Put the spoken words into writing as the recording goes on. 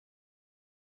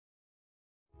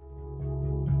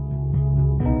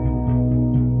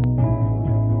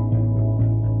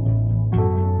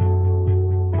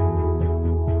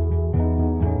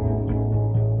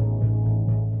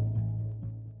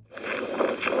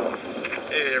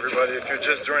everybody. If you're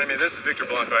just joining me, this is Victor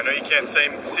Blanco. I know you can't see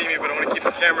me, but I want to keep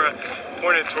the camera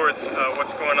pointed towards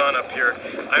what's going on up here.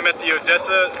 I'm at the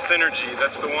Odessa Cinergy.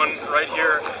 That's the one right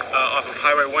here off of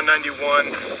Highway 191,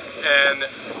 and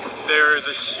there is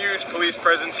a huge police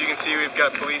presence. You can see we've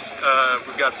got police,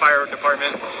 we've got fire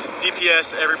department,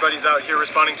 DPS, everybody's out here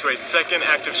responding to a second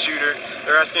active shooter.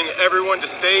 They're asking everyone to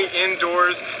stay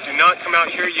indoors, do not come out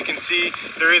here. You can see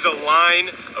there is a line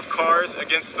of cars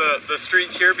against the street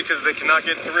here because they cannot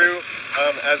get through,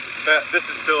 this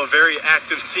is still a very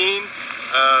active scene.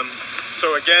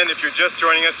 So again, if you're just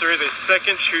joining us, there is a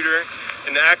second shooter,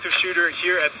 an active shooter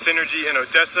here at Cinergy in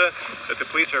Odessa that the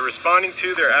police are responding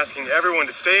to. They're asking everyone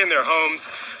to stay in their homes.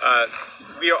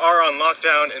 We are on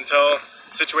lockdown until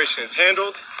the situation is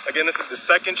handled. Again, this is the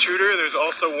second shooter. There's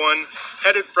also one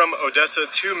headed from Odessa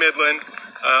to Midland.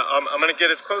 I'm gonna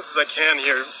get as close as I can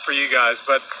here for you guys,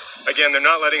 but again, they're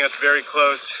not letting us very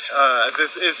close as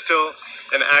this is still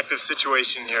an active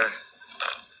situation here.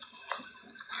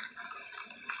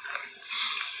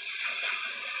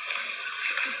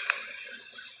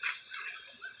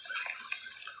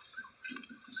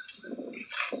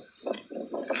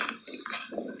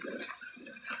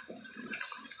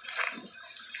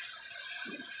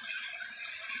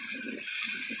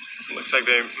 Looks like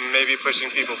they may be pushing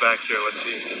people back here. Let's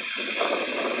see.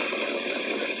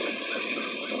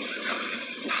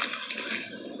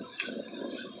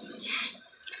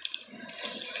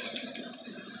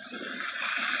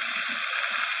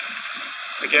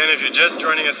 Again, if you're just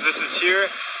joining us, this is here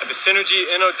at the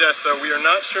Cinergy in Odessa. We are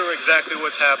not sure exactly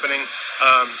what's happening.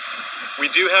 We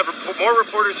do have more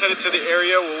reporters headed to the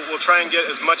area. We'll try and get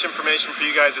as much information for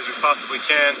you guys as we possibly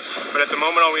can. But at the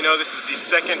moment, all we know, this is the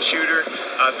second shooter.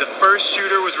 The first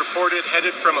shooter was reported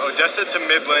headed from Odessa to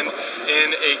Midland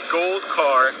in a gold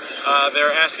car.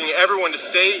 They're asking everyone to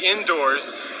stay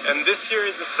indoors. And this here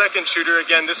is the second shooter.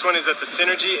 Again, this one is at the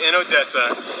Cinergy in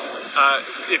Odessa.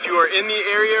 If you are in the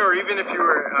area, or even if you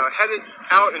are headed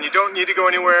out and you don't need to go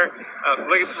anywhere,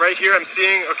 look right here. I'm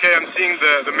seeing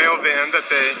the mail van that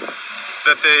they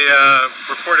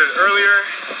reported earlier.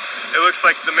 It looks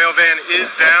like the mail van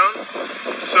is down,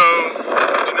 so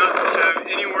we do not have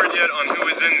any word yet on who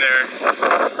is in there.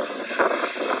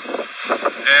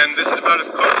 And this is about as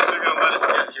close as they're going to let us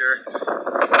get here.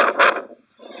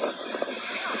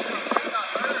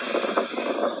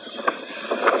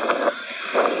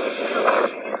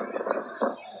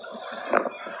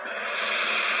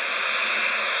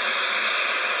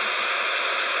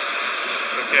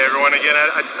 Okay, everyone, again,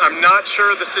 I'm not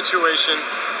sure of the situation.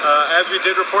 As we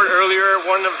did report earlier,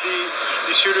 one of the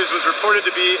shooters was reported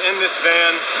to be in this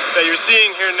van that you're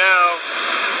seeing here now.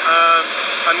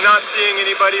 I'm not seeing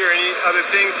anybody or any other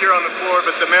things here on the floor,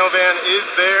 but the mail van is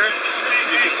there.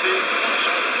 You can see,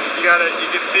 you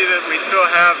can see that we still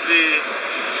have the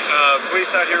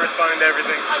police out here responding to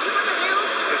everything. Are you in the news?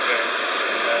 Yes, ma'am.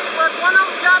 Was one of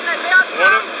them driving that mail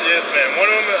truck? Yes, ma'am. One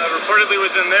of them reportedly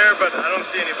was in there, but I don't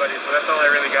see anybody, so that's all I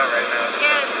really got right now.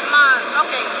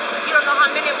 Okay, you don't know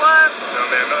how many it was? No,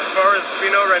 ma'am. As far as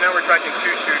we know right now, we're tracking 2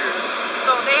 shooters.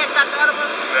 So they had got the other one?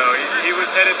 No, he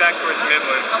was headed back towards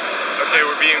Midland. Okay,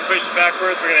 we're being pushed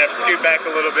backwards. We're going to have to scoot back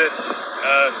a little bit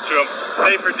to a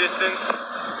safer distance.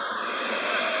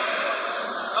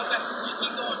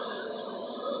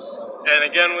 And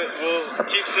again, we'll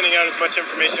keep sending out as much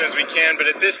information as we can, but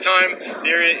at this time, the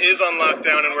area is on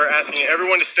lockdown, and we're asking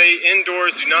everyone to stay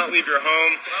indoors, do not leave your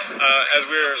home, as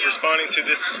we're responding to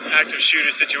this active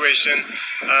shooter situation.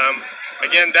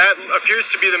 Again, that appears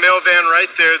to be the mail van right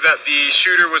there that the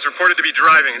shooter was reported to be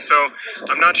driving, so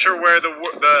I'm not sure where the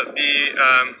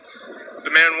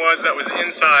man was that was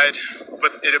inside,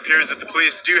 but it appears that the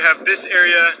police do have this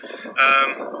area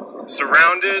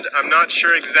surrounded. I'm not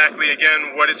sure exactly,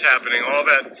 again, what is happening. All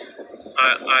that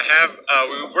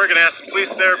we were going to ask the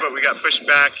police there, but we got pushed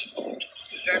back.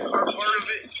 Is that car part of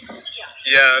it?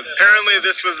 Yeah, apparently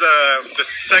this was the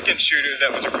second shooter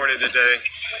that was reported today.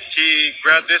 He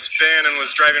grabbed this van and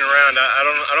was driving around. I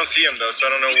don't see him though, so I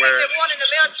don't know where. The one in the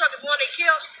mail truck is the one they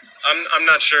killed? I'm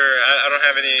not sure. I don't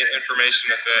have any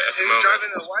information at the moment. He was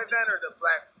driving the white van or the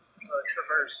black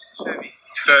Traverse Chevy?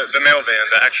 The mail van,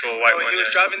 the actual white one. He was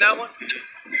driving that one?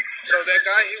 So that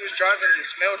guy, he was driving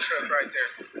this mail truck right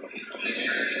there.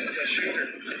 The shooter.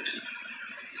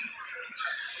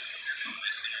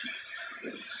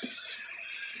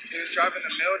 He was driving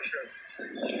the mail truck.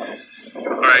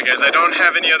 Alright guys, I don't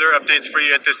have any other updates for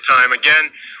you at this time.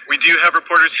 Again, we do have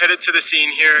reporters headed to the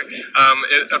scene here.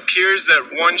 It appears that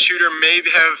one shooter may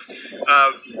have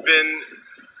been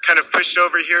kind of pushed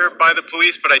over here by the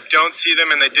police, but I don't see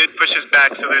them, and they did push us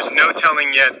back, so there's no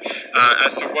telling yet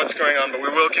as to what's going on, but we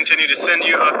will continue to send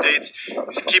you updates.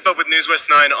 Keep up with News West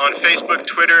 9 on Facebook,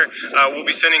 Twitter. We'll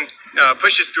be sending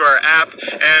pushes through our app,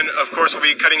 and of course we'll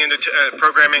be cutting into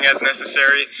programming as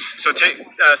necessary. So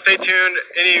stay tuned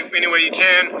any way you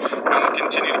can, and we'll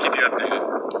continue to keep you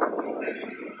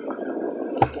updated.